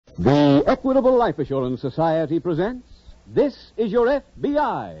The Equitable Life Assurance Society presents This Is Your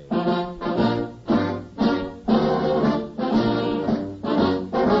FBI.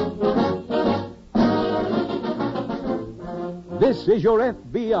 This is Your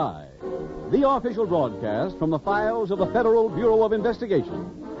FBI, the official broadcast from the files of the Federal Bureau of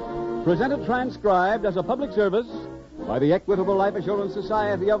Investigation. Presented transcribed as a public service by the Equitable Life Assurance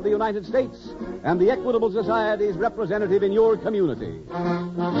Society of the United States and the Equitable Society's representative in your community.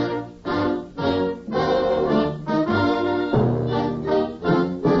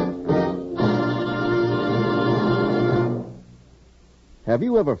 Have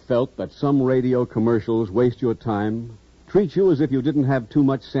you ever felt that some radio commercials waste your time, treat you as if you didn't have too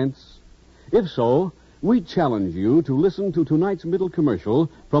much sense? If so, we challenge you to listen to tonight's middle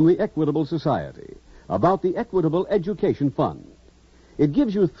commercial from the Equitable Society about the Equitable Education Fund. It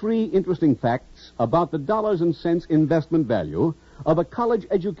gives you 3 interesting facts about the dollars and cents investment value of a college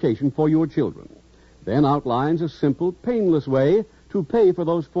education for your children, then outlines a simple, painless way to pay for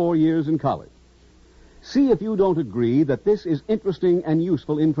those 4 years in college. See if you don't agree that this is interesting and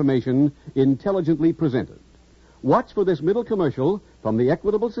useful information intelligently presented. Watch for this middle commercial from the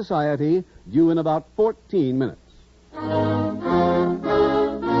Equitable Society, due in about 14 minutes.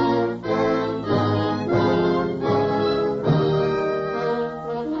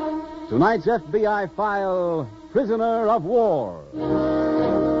 Tonight's FBI file, Prisoner of War.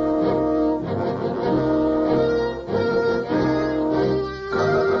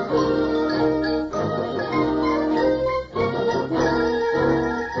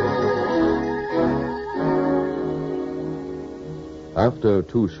 After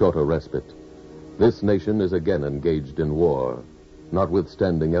too short a respite, this nation is again engaged in war,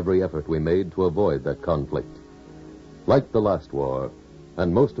 notwithstanding every effort we made to avoid that conflict. Like the last war,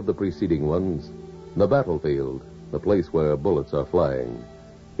 and most of the preceding ones, the battlefield, the place where bullets are flying,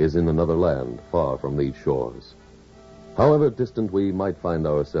 is in another land far from these shores. However distant we might find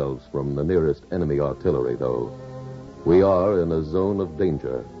ourselves from the nearest enemy artillery, though, we are in a zone of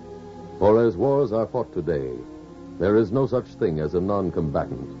danger. For as wars are fought today, there is no such thing as a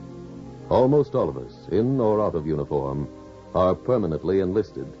non-combatant. Almost all of us, in or out of uniform, are permanently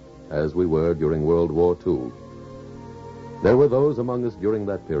enlisted, as we were during World War II. There were those among us during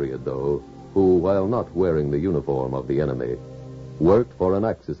that period, though, who, while not wearing the uniform of the enemy, worked for an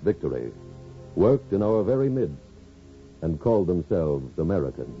Axis victory, worked in our very midst, and called themselves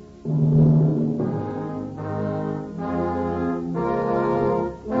Americans.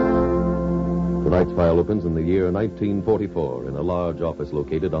 Tonight's file opens in the year 1944 in a large office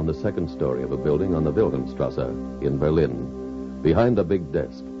located on the second story of a building on the Wilhelmstrasse in Berlin. Behind a big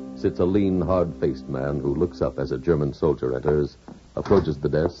desk sits a lean, hard-faced man who looks up as a German soldier enters, approaches the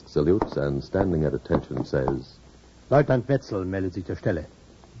desk, salutes, and standing at attention says, Leutnant Wetzel meldet sich zur Stelle.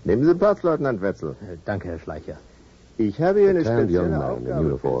 Nehmen Sie Platz, Leutnant Wetzel. Danke, Herr Schleicher. Ich habe hier eine The tanned young spezielle man in Aufgabe.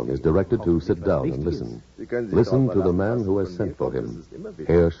 uniform is directed to sit down and listen. Listen to the man who has sent for him,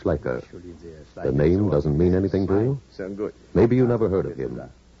 Herr Schleicher. The name doesn't mean anything to you? Schon gut. Maybe you never heard of him.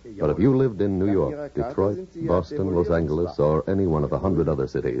 But if you lived in New York, Detroit, Boston, Los Angeles, or any one of 100 other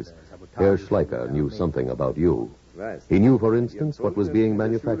cities, Herr Schleicher knew something about you. He knew, for instance, what was being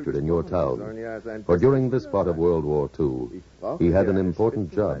manufactured in your town. For during this part of World War II, he had an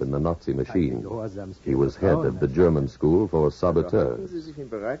important job in the Nazi machine. He was head of the German school for saboteurs.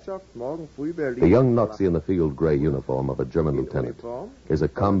 The young Nazi in the field gray uniform of a German lieutenant is a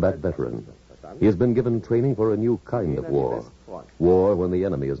combat veteran. He has been given training for a new kind of war. War when the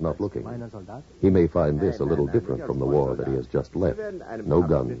enemy is not looking. He may find this a little different from the war that he has just left. No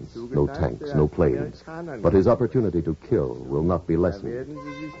guns, no tanks, no planes. But his opportunity to kill will not be lessened.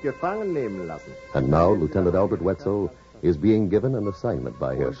 And now Lieutenant Albert Wetzel is being given an assignment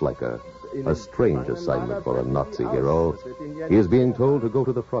by Herr Schleicher. A strange assignment for a Nazi hero. He is being told to go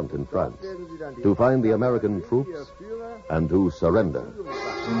to the front in France, to find the American troops, and to surrender.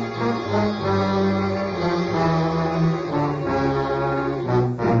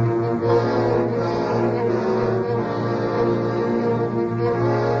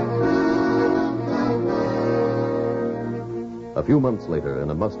 A few months later, in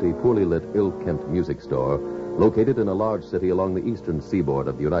a musty, poorly lit, ill-kempt music store located in a large city along the eastern seaboard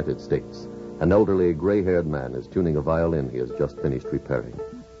of the United States, an elderly, gray-haired man is tuning a violin he has just finished repairing.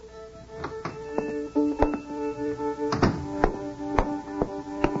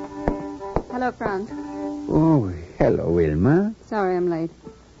 Hello, Franz. Oh, hello, Wilma. Sorry I'm late.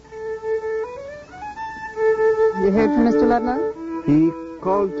 You heard from Mr. Ludlow? He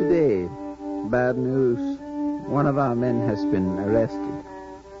called today. Bad news. One of our men has been arrested.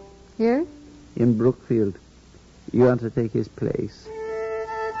 Here? In Brookfield. You want to take his place?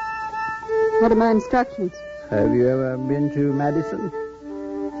 What are my instructions? Have you ever been to Madison?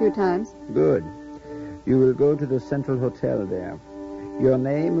 A few times. Good. You will go to the Central Hotel there. Your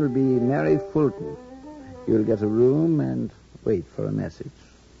name will be Mary Fulton. You'll get a room and wait for a message.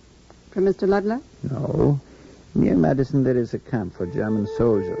 From Mr. Ludlow? No. Near Madison there is a camp for German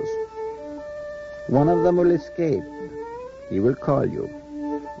soldiers. One of them will escape. He will call you.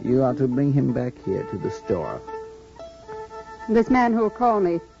 You are to bring him back here to the store. This man who will call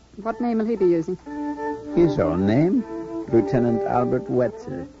me, what name will he be using? His own name? Lieutenant Albert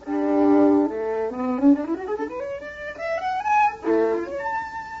Wetzel.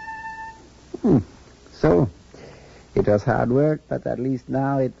 So, it was hard work, but at least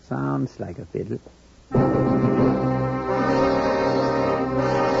now it sounds like a fiddle.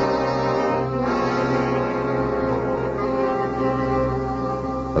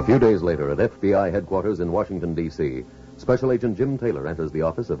 A few days later, at FBI headquarters in Washington, D.C., Special Agent Jim Taylor enters the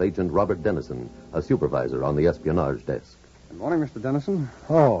office of Agent Robert Dennison, a supervisor on the espionage desk. Good morning, Mr. Dennison.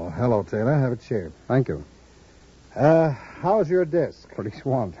 Oh, hello, Taylor. Have a chair. Thank you. How's your desk? Pretty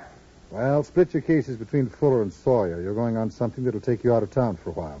swamped. Well, split your cases between Fuller and Sawyer. You're going on something that'll take you out of town for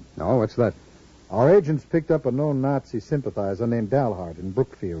a while. No, what's that? Our agents picked up a known Nazi sympathizer named Dalhart in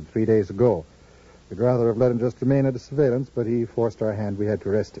Brookfield 3 days ago. We'd rather have let him just remain under surveillance, but he forced our hand. We had to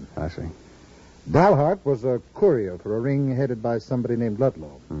arrest him. I see. Dalhart was a courier for a ring headed by somebody named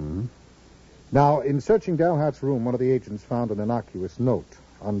Ludlow. Mm-hmm. Now, in searching Dalhart's room, one of the agents found an innocuous note.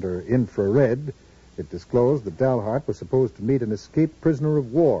 Under infrared, it disclosed that Dalhart was supposed to meet an escaped prisoner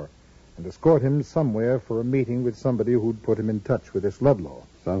of war and escort him somewhere for a meeting with somebody who'd put him in touch with this Ludlow.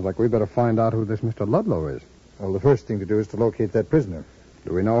 Sounds like we better find out who this Mr. Ludlow is. Well, the first thing to do is to locate that prisoner.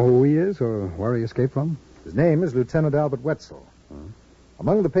 Do we know who he is or where he escaped from? His name is Lieutenant Albert Wetzel.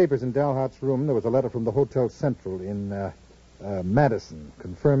 Among the papers in Dalhart's room, there was a letter from the Hotel Central in Madison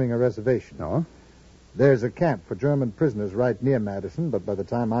confirming a reservation. No? There's a camp for German prisoners right near Madison, but by the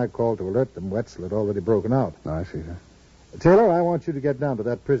time I called to alert them, Wetzel had already broken out. No, I see, sir. Taylor, I want you to get down to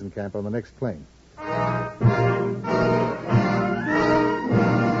that prison camp on the next plane.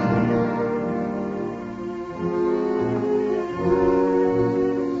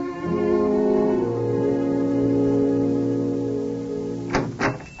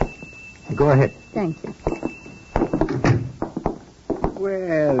 Go ahead. Thank you.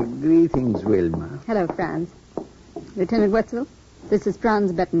 Well, greetings, Wilma. Hello, Franz. Lieutenant Wetzel, this is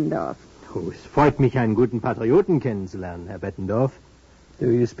Franz Bettendorf. Oh, es freut mich, einen guten Patrioten kennenzulernen, Herr Bettendorf.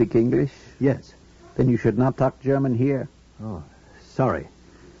 Do you speak English? Yes. Then you should not talk German here. Oh, sorry.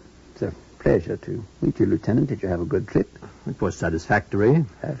 It's a pleasure to meet you, Lieutenant. Did you have a good trip? It was satisfactory.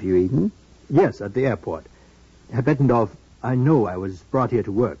 Have you eaten? Yes, at the airport. Herr Bettendorf, I know I was brought here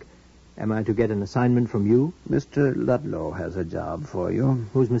to work. Am I to get an assignment from you? Mr. Ludlow has a job for you.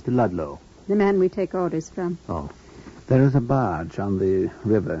 Who's Mr. Ludlow? The man we take orders from. Oh. There is a barge on the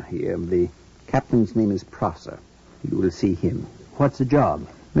river here. The captain's name is Prosser. You will see him. What's the job?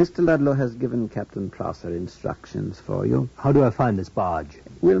 Mr. Ludlow has given Captain Prosser instructions for you. How do I find this barge?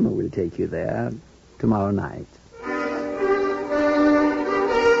 Wilma will take you there tomorrow night.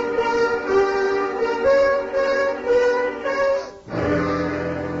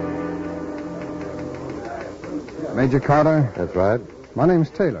 Major Carter? That's right. My name's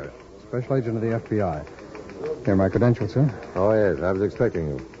Taylor, Special Agent of the FBI. Here are my credentials, sir. Oh, yes, I was expecting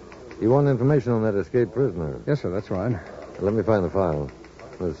you. You want information on that escaped prisoner? Yes, sir, that's right. Let me find the file.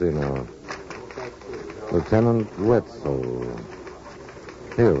 Let's see now. Lieutenant Wetzel.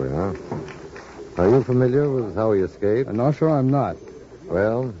 Here we are. Are you familiar with how he escaped? No, sir, I'm not.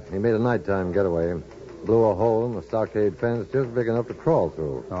 Well, he made a nighttime getaway. Blew a hole in the stockade fence just big enough to crawl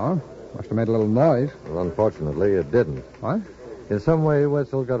through. Oh? Must have made a little noise. Well, unfortunately, it didn't. What? In some way,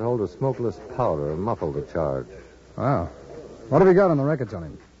 Wetzel got hold of smokeless powder and muffled the charge. Wow. What have you got on the records on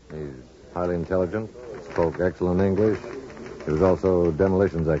him? He's highly intelligent, spoke excellent English. He was also a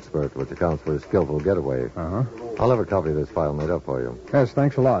demolitions expert, which accounts for his skillful getaway. Uh-huh. I'll have a copy of this file made up for you. Yes,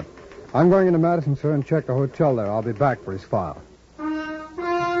 thanks a lot. I'm going into Madison, sir, and check the hotel there. I'll be back for his file.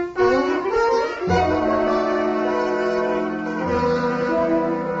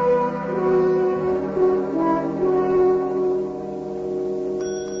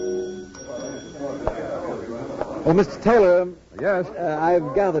 Oh, Mr. Taylor. Yes?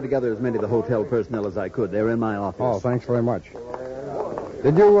 I've gathered together as many of the hotel personnel as I could. They're in my office. Oh, thanks very much.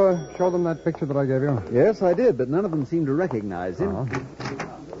 Did you show them that picture that I gave you? Yes, I did, but none of them seem to recognize him. Uh-huh.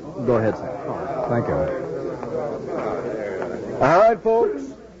 Go ahead, sir. Thank you. All right, folks.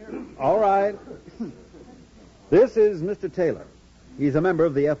 All right. This is Mr. Taylor. He's a member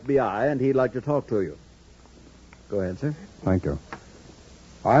of the FBI, and he'd like to talk to you. Go ahead, sir. Thank you.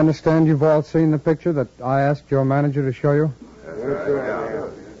 I understand you've all seen the picture that I asked your manager to show you?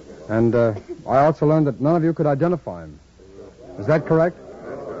 And I also learned that none of you could identify him. Is that correct?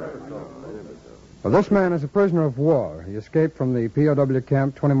 Well, this man is a prisoner of war. He escaped from the POW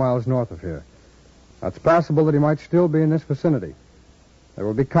camp 20 miles north of here. Now, it's possible that he might still be in this vicinity. There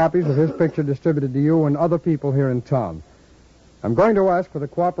will be copies of his picture distributed to you and other people here in town. I'm going to ask for the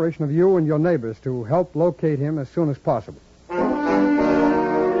cooperation of you and your neighbors to help locate him as soon as possible.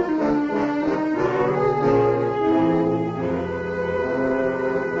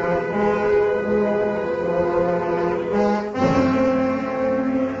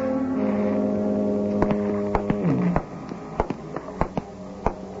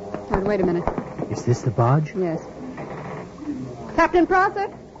 Wait a minute. Is this the barge? Yes. Captain Prosser?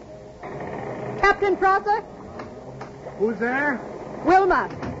 Captain Prosser? Who's there? Wilma.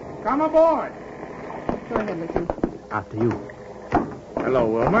 Come aboard. Go ahead, Lieutenant. After you. Hello,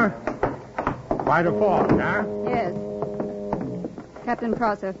 Wilmer. Quite a fall, huh? Yes. Captain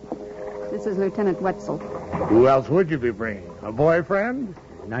Prosser, this is Lieutenant Wetzel. Who else would you be bringing? A boyfriend?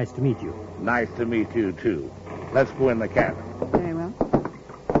 Nice to meet you. Nice to meet you, too. Let's go in the cabin. Very well.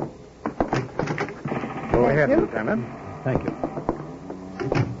 Go ahead, you. Lieutenant. Thank you.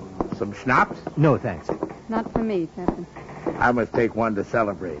 Some schnapps? No, thanks. Not for me, Captain. I must take one to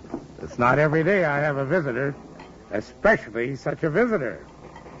celebrate. It's not every day I have a visitor, especially such a visitor.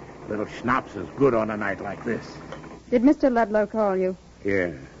 A little schnapps is good on a night like this. Did Mr. Ludlow call you?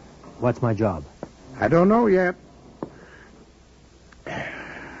 Yeah. What's my job? I don't know yet.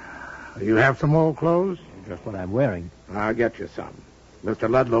 You have some old clothes? Just what I'm wearing. I'll get you some. Mr.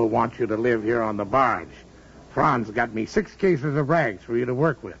 Ludlow wants you to live here on the barge. Franz got me 6 cases of rags for you to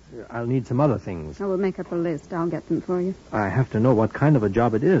work with. I'll need some other things. I will make up a list. I'll get them for you. I have to know what kind of a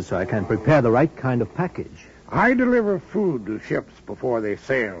job it is so I can prepare the right kind of package. I deliver food to ships before they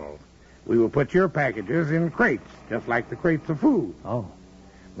sail. We will put your packages in crates, just like the crates of food. Oh.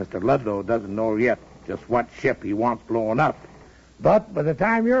 Mr. Ludlow doesn't know yet just what ship he wants blowing up. But by the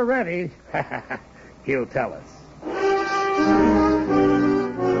time you're ready, he'll tell us.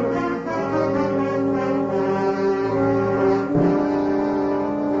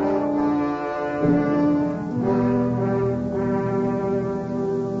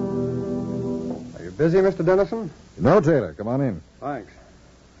 Busy, Mr. Dennison? No, Taylor. Come on in. Thanks.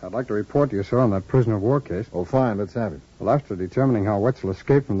 I'd like to report to you, sir, on that prisoner of war case. Oh, fine. Let's have it. Well, after determining how Wetzel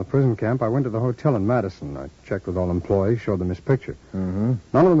escaped from the prison camp, I went to the hotel in Madison. I checked with all employees, showed them his picture. Mm-hmm.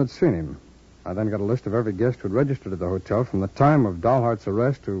 None of them had seen him. I then got a list of every guest who had registered at the hotel from the time of Dalhart's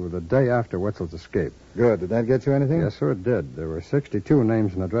arrest to the day after Wetzel's escape. Good. Did that get you anything? Yes, sir, it did. There were 62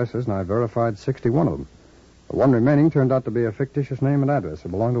 names and addresses, and I verified 61 of them. The one remaining turned out to be a fictitious name and address. It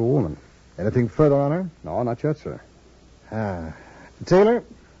belonged to a woman. Anything further on her? No, not yet, sir. Taylor,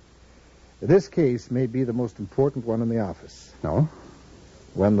 this case may be the most important one in the office. No?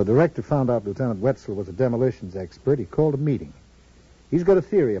 When the director found out Lieutenant Wetzel was a demolitions expert, he called a meeting. He's got a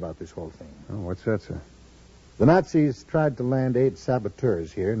theory about this whole thing. Oh, what's that, sir? The Nazis tried to land 8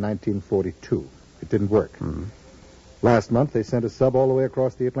 saboteurs here in 1942. It didn't work. Mm-hmm. Last month, they sent a sub all the way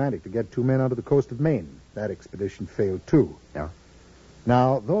across the Atlantic to get 2 men onto the coast of Maine. That expedition failed, too. Yeah.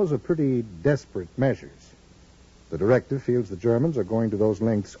 Now, those are pretty desperate measures. The director feels the Germans are going to those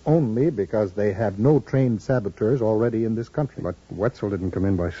lengths only because they have no trained saboteurs already in this country. But Wetzel didn't come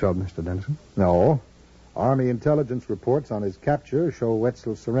in by sub, Mr. Dennison. No. Army intelligence reports on his capture show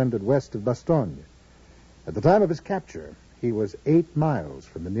Wetzel surrendered west of Bastogne. At the time of his capture, he was 8 miles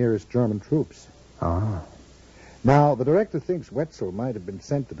from the nearest German troops. Ah. Now, the director thinks Wetzel might have been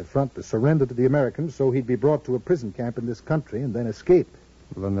sent to the front to surrender to the Americans so he'd be brought to a prison camp in this country and then escape.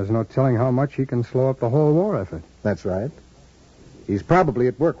 Well, then there's no telling how much he can slow up the whole war effort. That's right. He's probably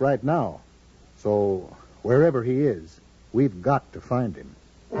at work right now. So, wherever he is, we've got to find him.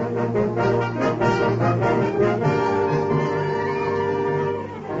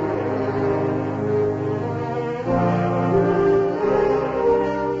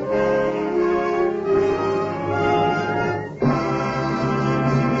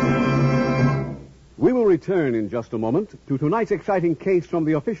 We will return in just a moment to tonight's exciting case from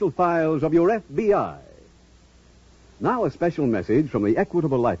the official files of your FBI. Now a special message from the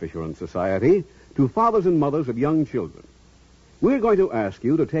Equitable Life Assurance Society to fathers and mothers of young children. We're going to ask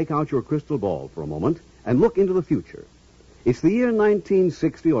you to take out your crystal ball for a moment and look into the future. It's the year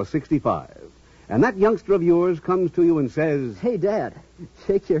 1960 or 65, and that youngster of yours comes to you and says, "Hey, Dad,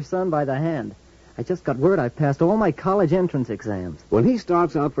 shake your son by the hand. I just got word I've passed all my college entrance exams." When he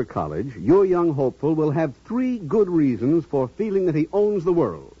starts out for college, your young hopeful will have 3 good reasons for feeling that he owns the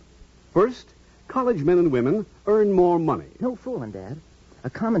world. First, college men and women earn more money. No fooling, Dad. A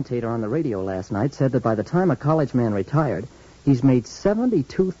commentator on the radio last night said that by the time a college man retired, he's made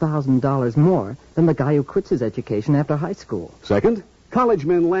 $72,000 more than the guy who quits his education after high school. Second, college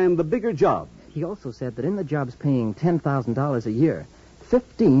men land the bigger job. He also said that in the jobs paying $10,000 a year,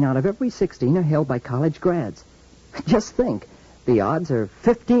 15 out of every 16 are held by college grads. Just think, the odds are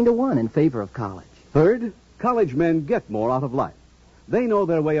 15 to 1 in favor of college. Third, college men get more out of life. They know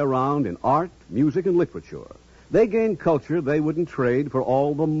their way around in art, music, and literature. They gain culture they wouldn't trade for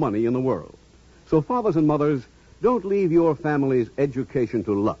all the money in the world. So fathers and mothers, don't leave your family's education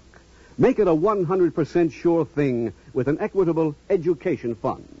to luck. Make it a 100% sure thing with an Equitable Education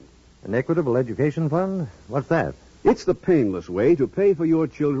Fund. An Equitable Education Fund? What's that? It's the painless way to pay for your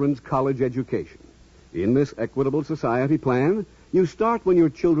children's college education. In this Equitable Society plan, you start when your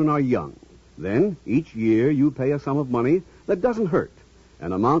children are young. Then, each year, you pay a sum of money that doesn't hurt,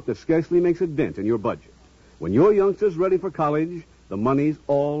 an amount that scarcely makes a dent in your budget. When your youngster's ready for college, the money's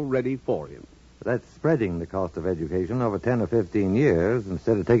all ready for him. That's spreading the cost of education over 10 or 15 years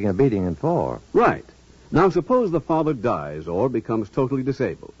instead of taking a beating in 4. Right. Now, suppose the father dies or becomes totally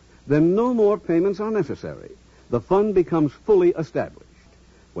disabled. Then no more payments are necessary. The fund becomes fully established.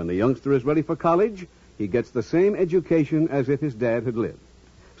 When the youngster is ready for college, he gets the same education as if his dad had lived.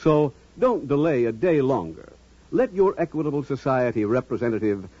 So don't delay a day longer. Let your Equitable Society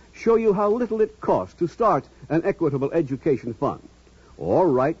representative show you how little it costs to start an Equitable Education Fund. Or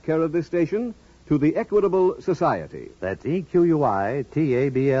write care of this station to the Equitable Society. That's EQUITABLE.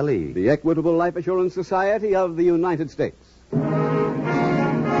 The Equitable Life Assurance Society of the United States.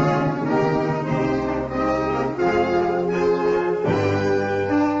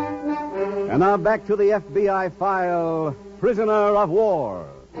 And now back to the FBI file, Prisoner of War.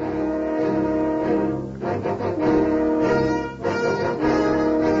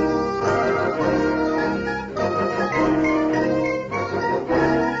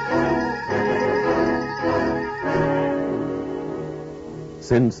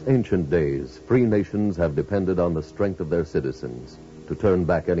 Since ancient days, free nations have depended on the strength of their citizens to turn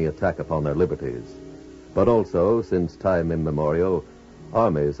back any attack upon their liberties. But also, since time immemorial,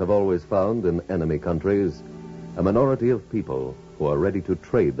 armies have always found in enemy countries a minority of people who are ready to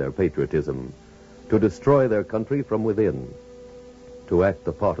trade their patriotism, to destroy their country from within, to act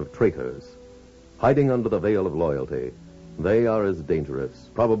the part of traitors. Hiding under the veil of loyalty, they are as dangerous,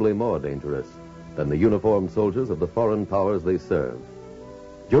 probably more dangerous, than the uniformed soldiers of the foreign powers they serve.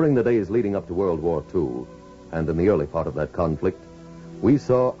 During the days leading up to World War II, and in the early part of that conflict, we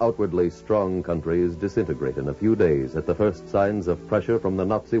saw outwardly strong countries disintegrate in a few days at the first signs of pressure from the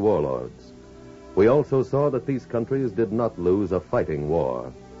Nazi warlords. We also saw that these countries did not lose a fighting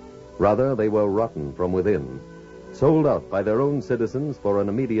war. Rather, they were rotten from within, sold out by their own citizens for an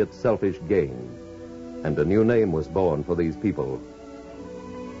immediate selfish gain. And a new name was born for these people: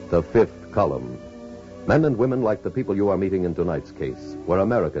 the Fifth Column. Men and women like the people you are meeting in tonight's case were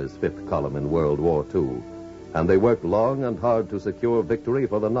America's Fifth Column in World War II, and they worked long and hard to secure victory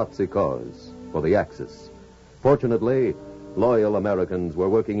for the Nazi cause, for the Axis. Fortunately, loyal Americans were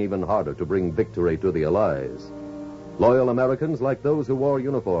working even harder to bring victory to the Allies. Loyal Americans like those who wore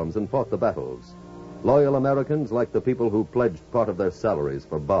uniforms and fought the battles. Loyal Americans like the people who pledged part of their salaries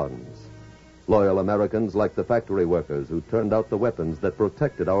for bonds. Loyal Americans like the factory workers who turned out the weapons that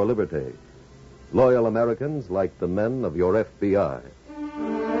protected our liberty. Loyal Americans like the men of your FBI.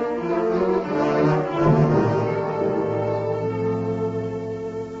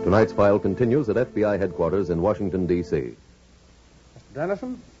 Tonight's file continues at FBI headquarters in Washington, D.C. Mr.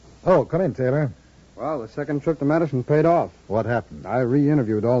 Dennison? Oh, come in, Taylor. Well, the second trip to Madison paid off. What happened? I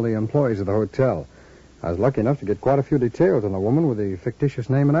re-interviewed all the employees of the hotel. I was lucky enough to get quite a few details on the woman with the fictitious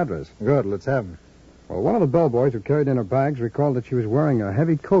name and address. Good, let's have them. Well, one of the bellboys who carried in her bags recalled that she was wearing a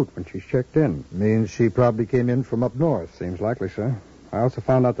heavy coat when she checked in. Means she probably came in from up north. Seems likely, sir. I also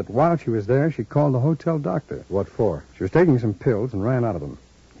found out that while she was there, she called the hotel doctor. What for? She was taking some pills and ran out of them.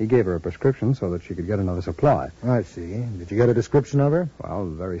 He gave her a prescription so that she could get another supply. I see. Did you get a description of her? Well,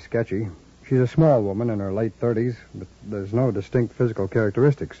 very sketchy. She's a small woman in her late 30s, but there's no distinct physical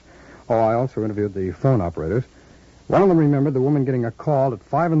characteristics. Oh, I also interviewed the phone operators. One of them remembered the woman getting a call at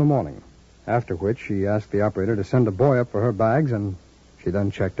 5 in the morning, after which she asked the operator to send a boy up for her bags, and she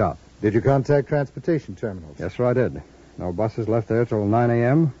then checked out. Did you contact transportation terminals? Yes, sir, I did. No buses left there till 9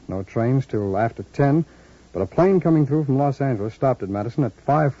 a.m., no trains till after 10, but a plane coming through from Los Angeles stopped at Madison at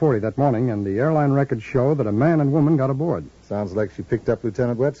 5:40 that morning, and the airline records show that a man and woman got aboard. Sounds like she picked up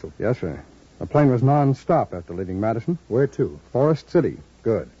Lieutenant Wetzel. Yes, sir. The plane was non-stop after leaving Madison. Where to? Forest City.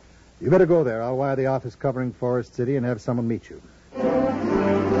 Good. You better go there. I'll wire the office covering Forest City and have someone meet you.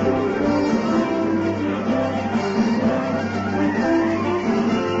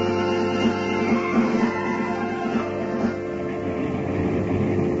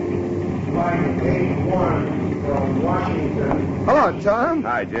 Tom.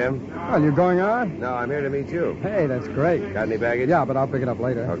 Hi, Jim. Well, you going on? No, I'm here to meet you. Hey, that's great. Got any baggage? Yeah, but I'll pick it up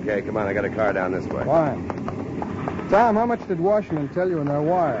later. Okay, come on. I got a car down this way. Fine. Tom, how much did Washington tell you in their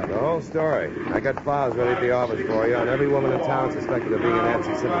wire? The whole story. I got files ready at the office for you on every woman in town suspected of being a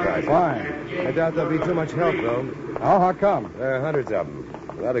Nancy sympathizer. Fine. I doubt there'll be too much help, though. Oh, how come? There are hundreds of them.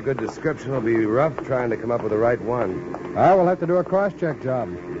 Without a good description, it'll be rough trying to come up with the right one. I will have to do a cross-check job.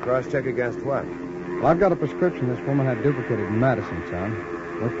 Cross-check against what? Well, I've got a prescription this woman had duplicated in Madison,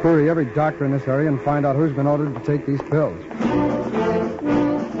 Tom. We'll query every doctor in this area and find out who's been ordered to take these pills.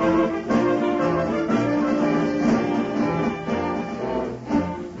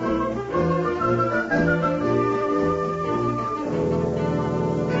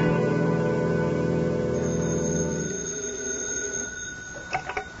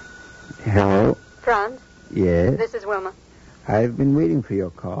 Hello? Franz, Yes? this is Wilma. I've been waiting for your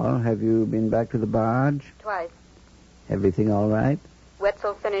call. Have you been back to the barge? Twice. Everything all right?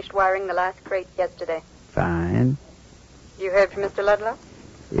 Wetzel finished wiring the last crate yesterday. Fine. You heard from Mr. Ludlow?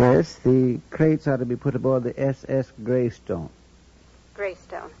 Yes, the crates are to be put aboard the SS Greystone.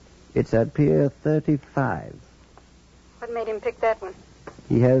 Greystone. It's at Pier 35. What made him pick that one?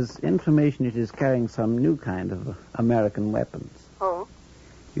 He has information it is carrying some new kind of American weapons. Oh?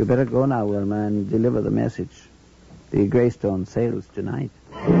 You better go now, Wilma, and deliver the message. The Greystone sails tonight.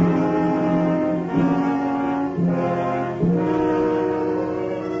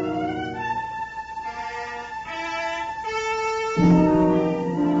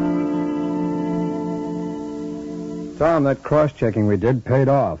 Tom, that cross-checking we did paid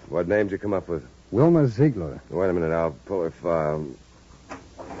off. What name did you come up with? Wilma Ziegler. Wait a minute, I'll pull her file.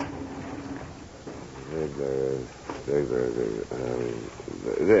 Here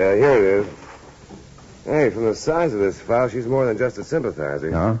it is. Hey, from the size of this file, she's more than just a sympathizer.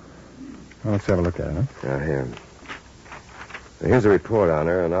 No? Well, let's have a look at it, huh? Now, here. Here's a report on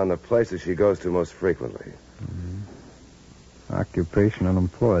her and on the places she goes to most frequently. Mm-hmm. Occupation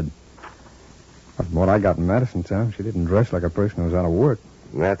unemployed. From what I got in Madison Town, she didn't dress like a person who was out of work.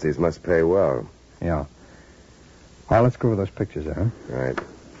 Nazis must pay well. Yeah. All right, let's go over those pictures there, huh? Right.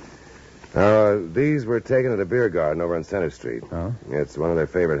 These were taken at a beer garden over on Center Street. Oh? It's one of their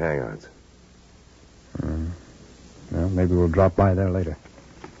favorite hangouts. Well, maybe we'll drop by there later.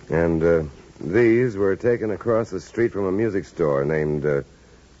 And these were taken across the street from a music store named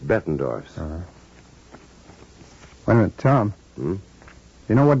Bettendorf's. Wait a minute, Tom. Hmm?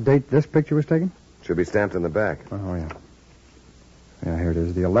 You know what date this picture was taken? Should be stamped on the back. Oh, yeah. Yeah, here it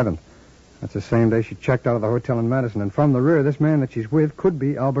is, the 11th. That's the same day she checked out of the hotel in Madison. And from the rear, this man that she's with could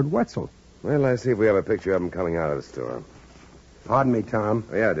be Albert Wetzel. Well, let's see if we have a picture of him coming out of the store. Pardon me, Tom.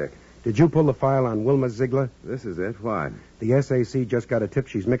 Oh, yeah, Dick. Did you pull the file on Wilma Ziegler? This is it. Why? The SAC just got a tip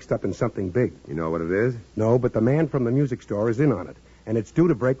she's mixed up in something big. You know what it is? No, but the man from the music store is in on it, and it's due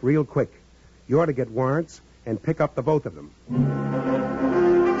to break real quick. You ought to get warrants and pick up the both of them.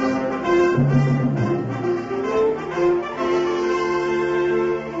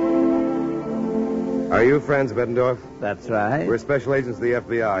 Are you friends, Bettendorf? That's right. We're special agents of the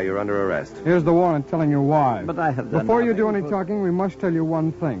FBI. You're under arrest. Here's the warrant telling you why. But I have done Before you do nothing any talking, we must tell you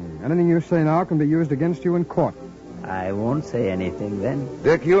one thing. Anything you say now can be used against you in court. I won't say anything then.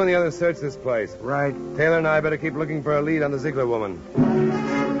 Dick, you and the others search this place. Right. Taylor and I better keep looking for a lead on the Ziegler woman.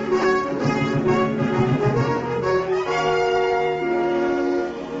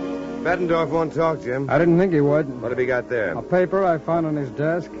 Bettendorf won't talk, Jim. I didn't think he would. What have he got there? A paper I found on his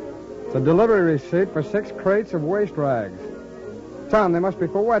desk. It's a delivery receipt for 6 crates of waste rags. Tom, they must be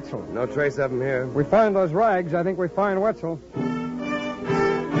for Wetzel. No trace of him here. We find those rags, I think we find Wetzel.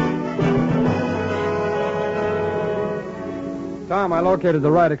 Tom, I located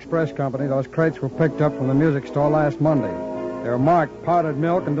the Wright Express Company. Those crates were picked up from the music store last Monday. They were marked powdered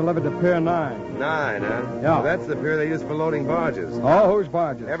milk and delivered to Pier 9. 9, huh? Yeah. Well, that's the pier they use for loading barges. Oh, whose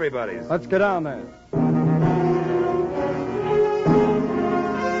barges? Everybody's. Let's get down there.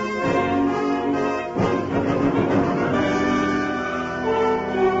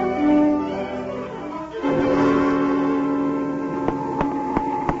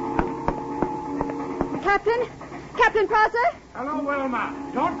 Captain Prosser? Hello,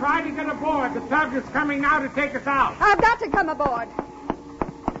 Wilma. Don't try to get aboard. The tug is coming now to take us out. I've got to come aboard.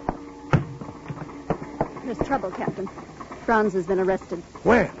 There's trouble, Captain. Franz has been arrested.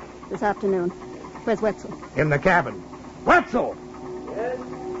 Where? This afternoon. Where's Wetzel? In the cabin. Wetzel! Yes?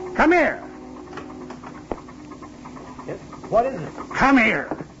 Come here. Yes? What is it? Come here.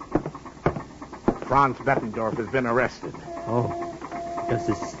 Franz Bettendorf has been arrested. Oh. Does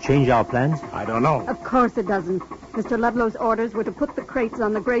this change our plans? I don't know. Of course it doesn't. Mr. Ludlow's orders were to put the crates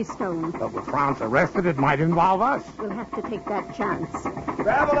on the Greystone. But with Franz arrested, it might involve us. We'll have to take that chance.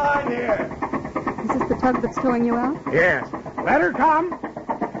 Grab a line here. Is this the tug that's towing you out? Yes. Let her come.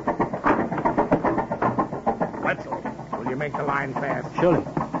 Wetzel, will you make the line fast? Surely.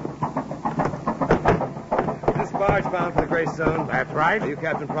 This barge bound for the Greystone. That's right. Are you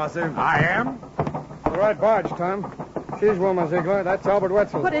Captain Prosser? I am. The right barge, Tom. She's Wilma Ziegler. That's Albert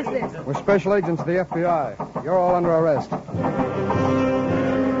Wetzel. What is this? We're special agents of the FBI. You're all under arrest.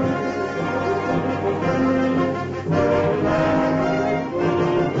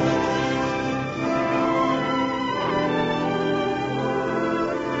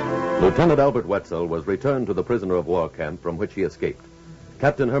 Lieutenant Albert Wetzel was returned to the prisoner of war camp from which he escaped.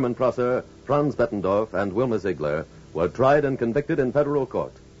 Captain Herman Prosser, Franz Bettendorf, and Wilma Ziegler were tried and convicted in federal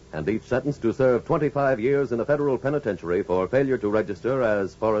court, and each sentenced to serve 25 years in a federal penitentiary for failure to register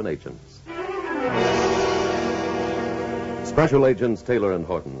as foreign agents. Special agents Taylor and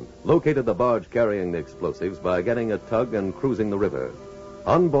Horton located the barge carrying the explosives by getting a tug and cruising the river.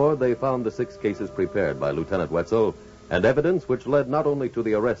 On board, they found the 6 cases prepared by Lieutenant Wetzel and evidence which led not only to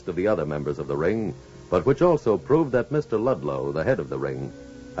the arrest of the other members of the ring, but which also proved that Mr. Ludlow, the head of the ring,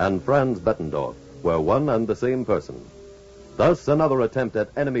 and Franz Bettendorf were one and the same person. Thus, another attempt at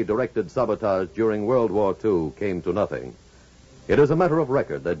enemy-directed sabotage during World War II came to nothing. It is a matter of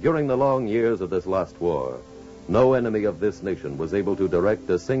record that during the long years of this last war, no enemy of this nation was able to direct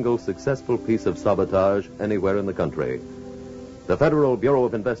a single successful piece of sabotage anywhere in the country. The Federal Bureau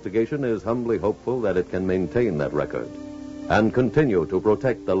of Investigation is humbly hopeful that it can maintain that record and continue to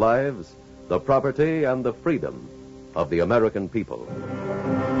protect the lives, the property, and the freedom of the American people.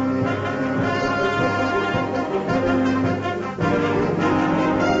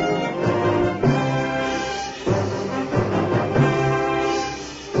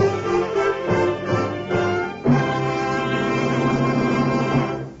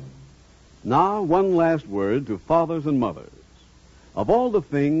 Now, one last word to fathers and mothers. Of all the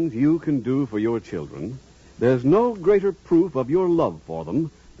things you can do for your children, there's no greater proof of your love for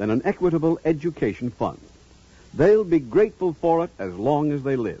them than an equitable education fund. They'll be grateful for it as long as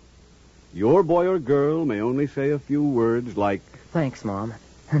they live. Your boy or girl may only say a few words like, Thanks, Mom.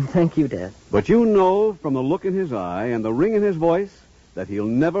 And thank you, Dad. but you know from the look in his eye and the ring in his voice that he'll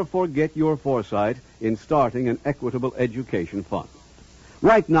never forget your foresight in starting an equitable education fund.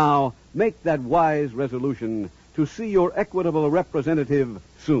 Right now, make that wise resolution to see your equitable representative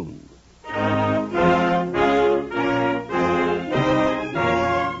soon.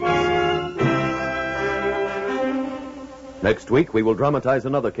 Next week, we will dramatize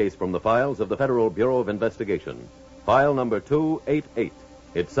another case from the files of the Federal Bureau of Investigation. File number 288.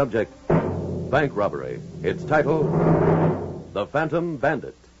 Its subject, bank robbery. Its title, The Phantom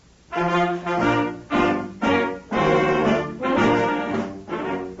Bandit.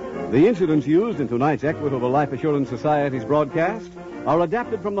 The incidents used in tonight's Equitable Life Assurance Society's broadcast are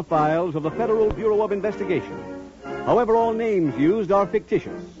adapted from the files of the Federal Bureau of Investigation. However, all names used are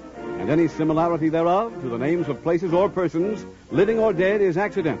fictitious, and any similarity thereof to the names of places or persons, living or dead, is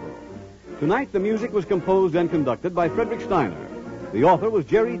accidental. Tonight, the music was composed and conducted by Frederick Steiner. The author was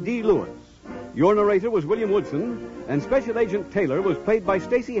Jerry D. Lewis. Your narrator was William Woodson, and Special Agent Taylor was played by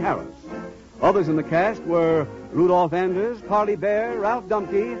Stacey Harris. Others in the cast were Rudolph Anders, Parley Bear, Ralph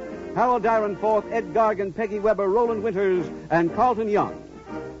Dumpke, Harold Dyrenforth, Ed Gargan, Peggy Weber, Roland Winters, and Carlton Young.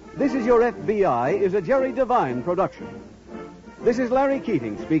 This Is Your FBI is a Jerry Devine production. This is Larry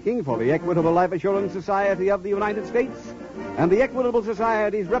Keating speaking for the Equitable Life Assurance Society of the United States and the Equitable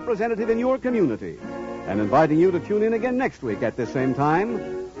Society's representative in your community, and inviting you to tune in again next week at this same time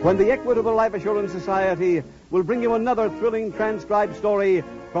when the Equitable Life Assurance Society will bring you another thrilling transcribed story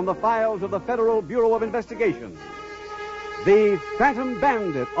from the files of the Federal Bureau of Investigation. The Phantom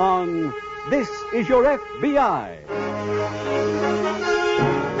Bandit on This Is Your FBI.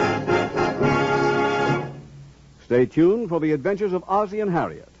 Stay tuned for the adventures of Ozzie and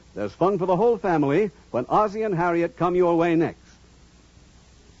Harriet. There's fun for the whole family when Ozzie and Harriet come your way next.